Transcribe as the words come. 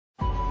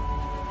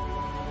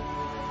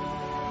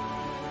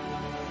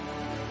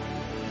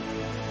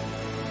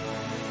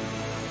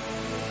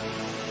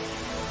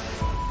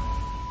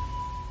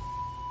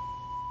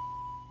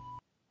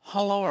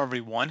Hello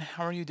everyone,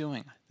 how are you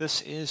doing?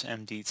 This is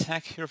MD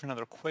Tech here for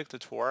another quick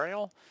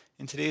tutorial.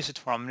 In today's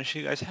tutorial, I'm going to show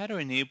you guys how to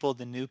enable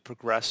the new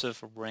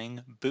progressive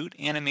ring boot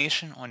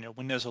animation on your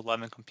Windows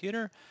 11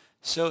 computer.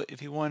 So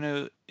if you want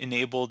to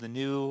enable the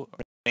new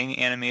ring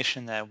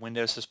animation that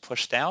Windows has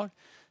pushed out,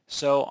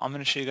 so I'm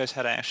going to show you guys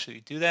how to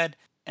actually do that,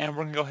 and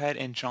we're going to go ahead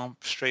and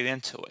jump straight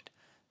into it.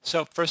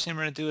 So first thing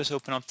we're going to do is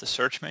open up the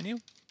search menu,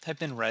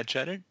 type in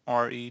regedit,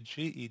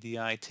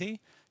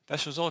 R-E-G-E-D-I-T.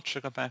 Best result,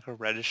 check out back our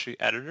registry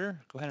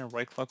editor. Go ahead and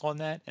right click on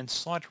that and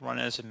select run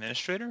as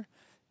administrator.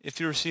 If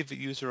you receive a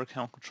user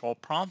account control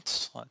prompt,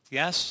 select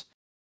yes.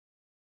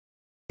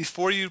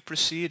 Before you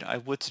proceed, I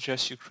would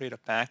suggest you create a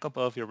backup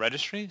of your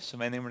registry. So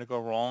if anything were to go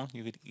wrong,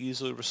 you could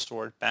easily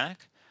restore it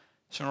back.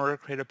 So in order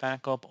to create a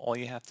backup, all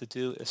you have to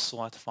do is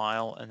select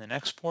file and then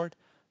export.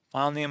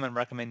 File name, and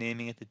recommend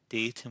naming it the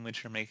date in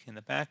which you're making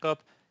the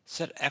backup.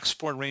 Set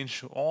export range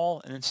to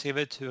all, and then save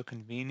it to a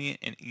convenient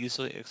and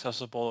easily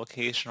accessible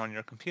location on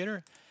your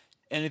computer.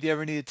 And if you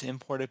ever need to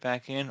import it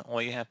back in, all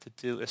you have to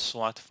do is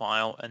select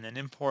file and then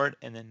import,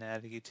 and then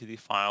navigate to the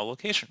file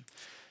location.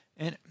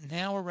 And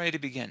now we're ready to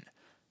begin.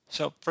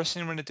 So first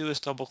thing we're going to do is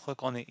double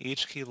click on the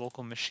HKey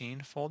local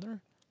machine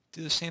folder.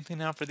 Do the same thing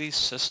now for the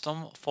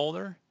system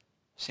folder.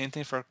 Same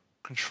thing for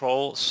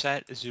control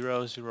set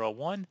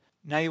 001.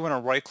 Now you want to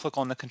right click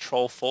on the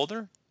control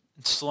folder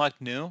and select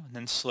new, and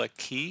then select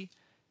key.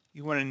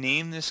 You want to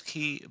name this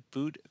key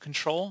boot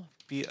control,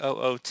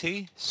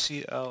 B-O-O-T-C-O-N-T-R-O-L.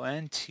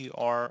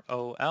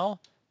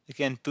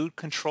 Again, boot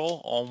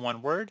control, all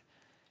one word.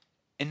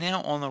 And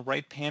now on the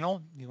right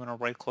panel, you want to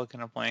right click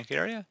in a blank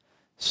area,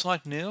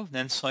 select new,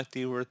 then select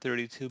the word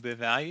 32-bit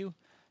value.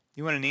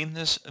 You want to name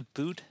this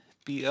boot,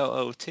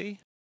 B-O-O-T,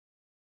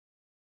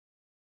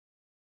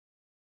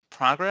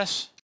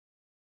 progress,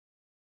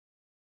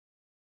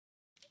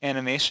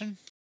 animation.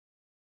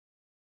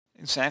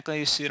 Exactly how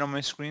you see it on my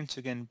screen. So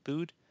again,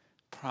 boot,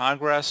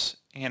 progress,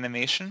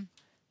 animation,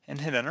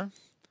 and hit enter.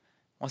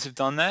 Once you've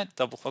done that,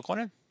 double click on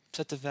it,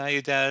 set the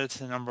value data to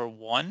the number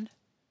 1,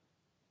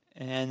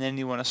 and then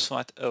you want to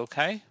select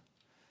OK.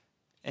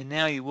 And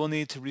now you will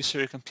need to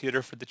restart your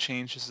computer for the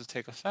changes to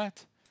take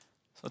effect.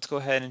 So let's go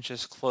ahead and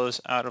just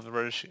close out of the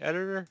registry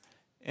editor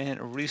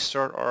and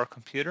restart our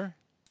computer.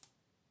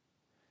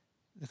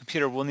 The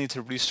computer will need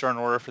to restart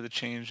in order for the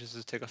changes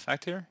to take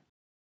effect here.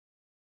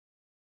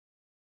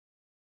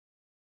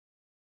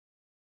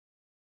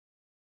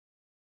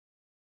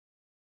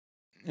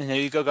 And there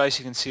you go, guys.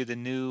 You can see the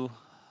new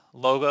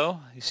logo.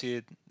 You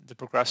see the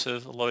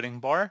progressive loading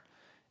bar.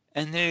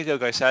 And there you go,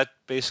 guys. That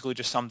basically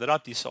just summed it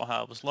up. You saw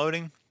how it was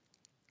loading.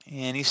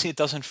 And you see it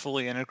doesn't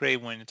fully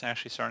integrate when it's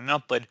actually starting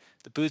up, but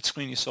the boot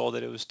screen, you saw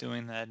that it was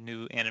doing that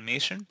new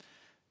animation.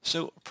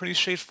 So pretty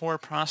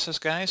straightforward process,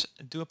 guys.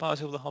 I do hope I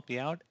was able to help you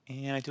out,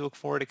 and I do look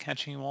forward to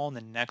catching you all in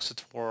the next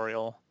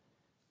tutorial.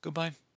 Goodbye.